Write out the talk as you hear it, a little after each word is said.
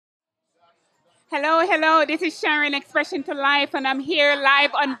Hello, hello. This is Sharon, Expression to Life, and I'm here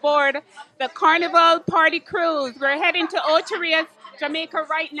live on board the Carnival Party Cruise. We're heading to Ocho Jamaica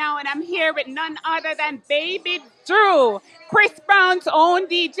right now, and I'm here with none other than Baby Drew, Chris Brown's own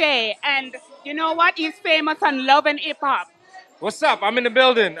DJ. And you know what? He's famous on Love and Hip Hop. What's up? I'm in the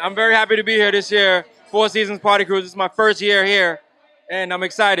building. I'm very happy to be here this year. Four Seasons Party Cruise. This is my first year here, and I'm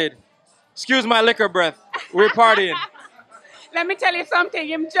excited. Excuse my liquor breath. We're partying. Let me tell you something.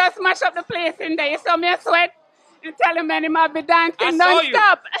 Him just mash up the place in there. You saw me a sweat? You tell him, man, he might be dancing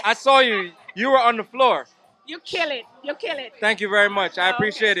non-stop. I saw you. You were on the floor. You kill it. You kill it. Thank you very much. I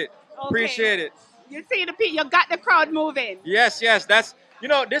appreciate it. Okay. Appreciate it. You see the people. You got the crowd moving. Yes, yes. That's,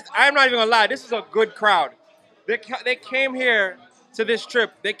 this, I'm not even going to lie. This is a good crowd. They came here to this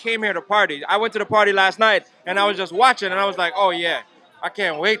trip. They came here to party. I went to the party last night, and I was just watching, and I was like, oh, yeah, I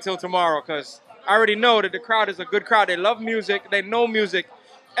can't wait till tomorrow, because I already know that the crowd is a good crowd. They love music. They know music.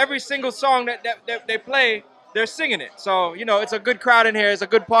 Every single song that they play, they're singing it. So, it's a good crowd in here. It's a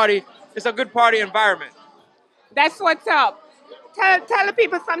good party. It's a good party environment. That's what's up. Tell the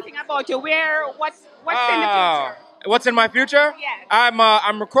people something about you. What's in the future? What's in my future? Yes.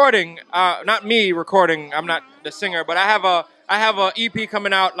 I'm recording. Not me recording. I'm not the singer, but I have a EP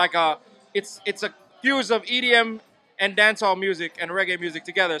coming out. It's a fuse of EDM and dancehall music and reggae music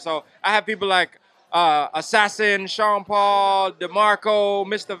together. So I have people like Assassin, Sean Paul, DeMarco,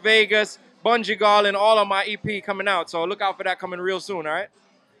 Mr. Vegas, Bungie Garland, all on my EP coming out. So look out for that coming real soon, all right?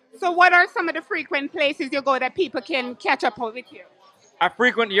 So what are some of the frequent places you go that people can catch up with you? I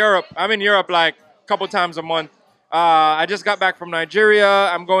frequent Europe. I'm in Europe like a couple times a month. I just got back from Nigeria.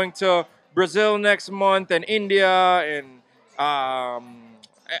 I'm going to Brazil next month and India and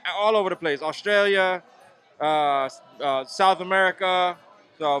all over the place. Australia, South America,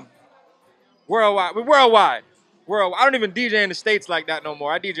 so worldwide. We're worldwide. I don't even DJ in the States like that no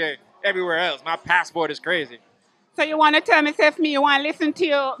more. I DJ everywhere else. My passport is crazy. So you want to tell me, if you want to listen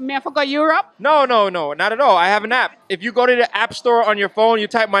to me for go Europe? No, not at all. I have an app. If you go to the app store on your phone, you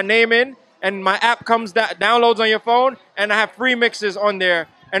type my name in, and my app downloads on your phone, and I have free mixes on there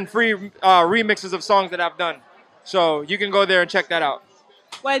and free remixes of songs that I've done. So you can go there and check that out.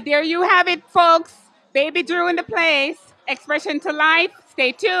 Well, there you have it, folks. Baby Drew in the place. Expression to Life.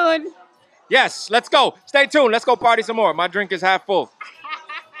 Stay tuned. Yes, let's go. Stay tuned. Let's go party some more. My drink is half full.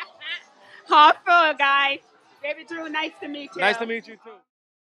 Half full, guys. Baby Drew, nice to meet you. Nice to meet you, too.